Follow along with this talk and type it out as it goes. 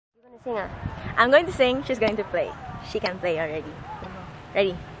Sing ah. I'm going to sing, she's going to play. She can play already.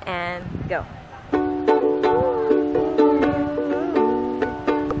 Ready? And go.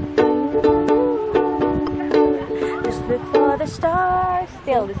 Just look for the stars,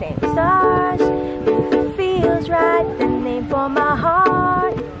 still the same stars. If it feels right, then aim for my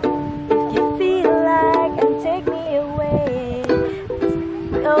heart. If you feel like and take me away, it's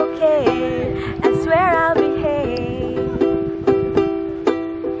okay, I swear I'll behave.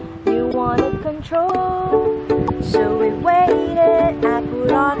 You wanted control, so we waited. I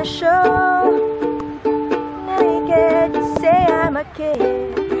put on a show. Naked, you say I'm a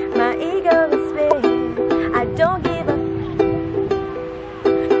kid. My ego is big, I don't give a.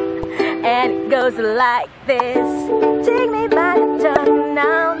 And it goes like this. Take me by the tongue,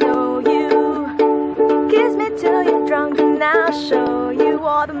 now know you. Kiss me till you're drunk, and I'll show you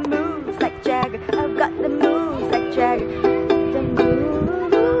all the moves like Jagger. I've got the moves like Jagger. The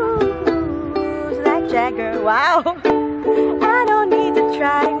moves like Jagger. Wow. I don't need to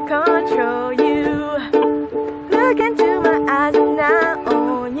try and control you. Look into my eyes and I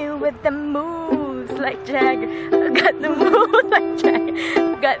own you with the moves like Jagger. I've got the moves like Jagger.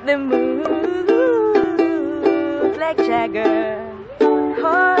 I've got the moves like Jagger.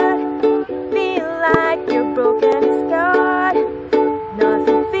 Heart, feel like you're broken and scarred.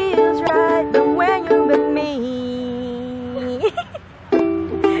 Nothing feels right but when you're with me.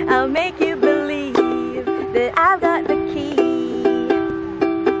 I'll make you believe that I've got the key.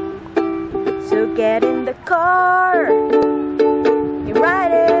 So get in the car, you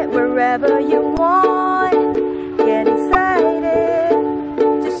ride it wherever you want. Get inside it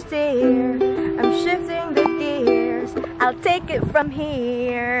to steer. I'm shifting the gears, I'll take it from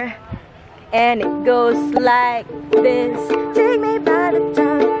here. And it goes like this. Take me by the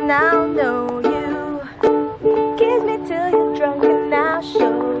tongue, now know you. Kiss me till you're drunk and I'll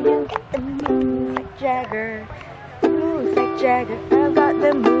show you. The moves like Jagger, moves like Jagger. I've got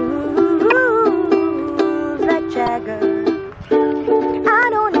the moves like Jagger. I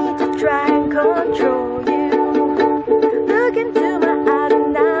don't need to try and control you. Look into my eyes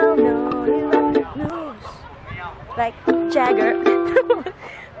and I'll know you. Moves like Jagger.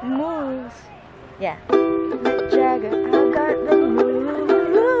 Moves, yeah, like Jagger. I've got the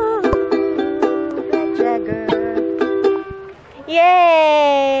moves like Jagger.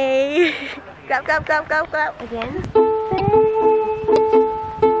 Yay! Clap, clap, clap, clap, clap. Again.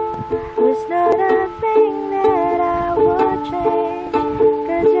 It's not a thing that I would change,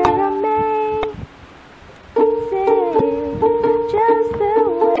 'cause you're amazing, just the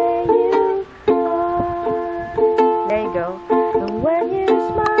way you are. There you go. And when you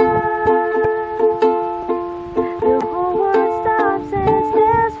smile, the whole world stops and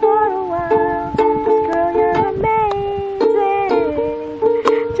stares for a while. 'Cause girl, you're amazing,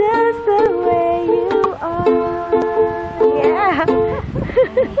 just the way you are. Yeah.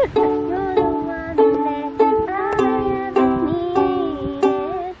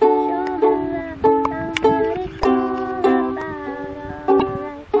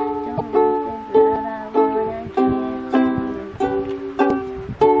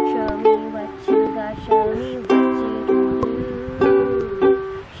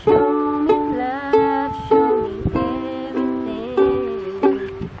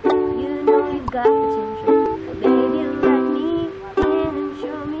 Got potential, baby, let me in and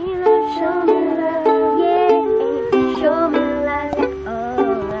show me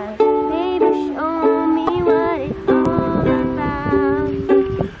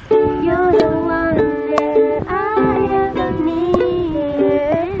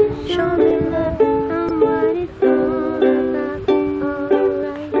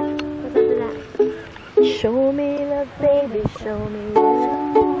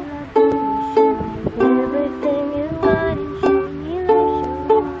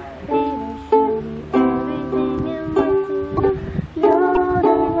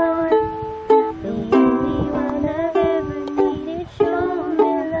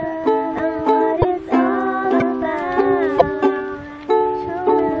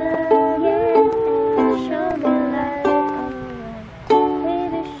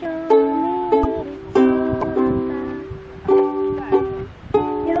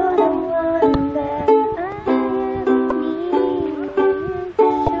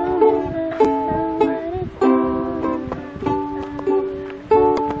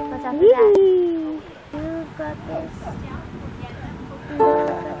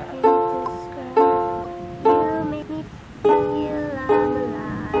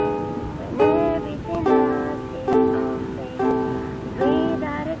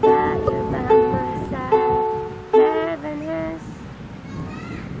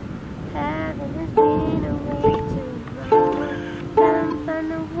been away too long. Can't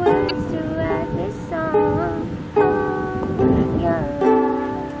find the words to write this song. Oh, your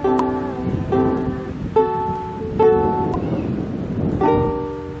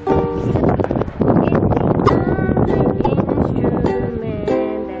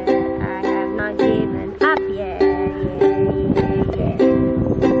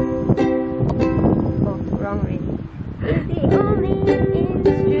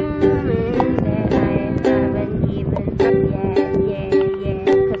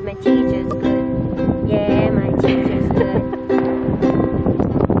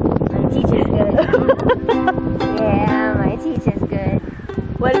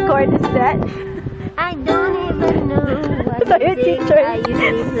What chord is that? I don't even know what So your teacher I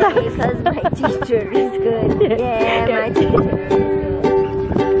usually play because my teacher is good. Yeah, my teacher is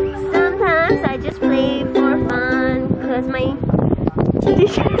good. Sometimes I just play for fun because my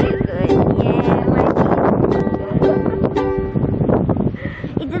teacher is good. Yeah, my teacher is good.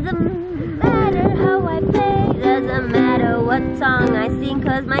 It doesn't matter how I play. It doesn't matter what song I sing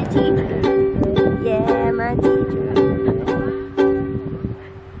because my teacher is good. Yeah, my teacher is good.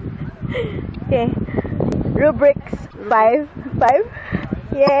 Okay. Rubrics 5. 5.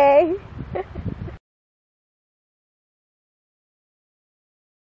 Yay.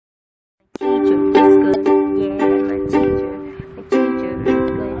 Teacher is good.